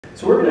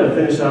So we're going to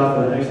finish off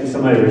with actually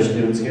some Irish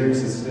tunes here,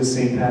 because it's this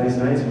St. Paddy's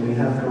Night, and we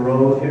have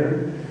Gearoid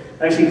here.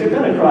 Actually, they're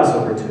kind of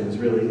crossover tunes,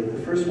 really.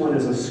 The first one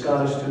is a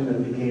Scottish tune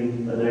that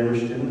became an Irish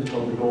tune. It's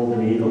called the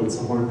Golden Eagle. It's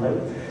a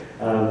hornpipe.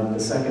 The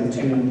second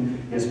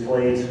tune is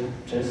played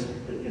just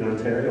in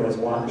Ontario as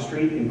Walker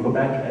Street, in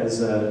Quebec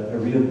as a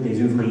reel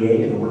des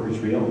ouvriers, and a workers'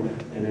 reel,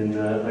 and in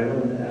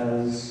Ireland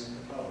as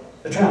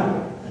a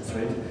traveler. That's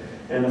right.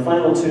 And the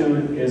final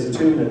tune is a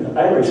tune that the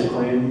Irish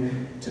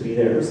claim to be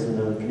theirs, and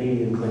the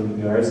Canadian claim to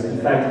be ours. In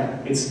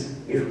fact,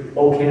 if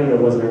O Canada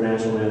wasn't our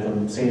national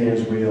anthem, St.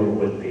 Anne's Reel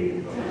would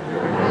be.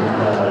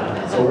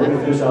 And, so we're going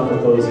to finish off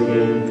with those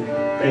again.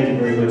 Thank you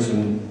very much,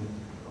 and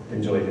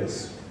enjoy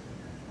this.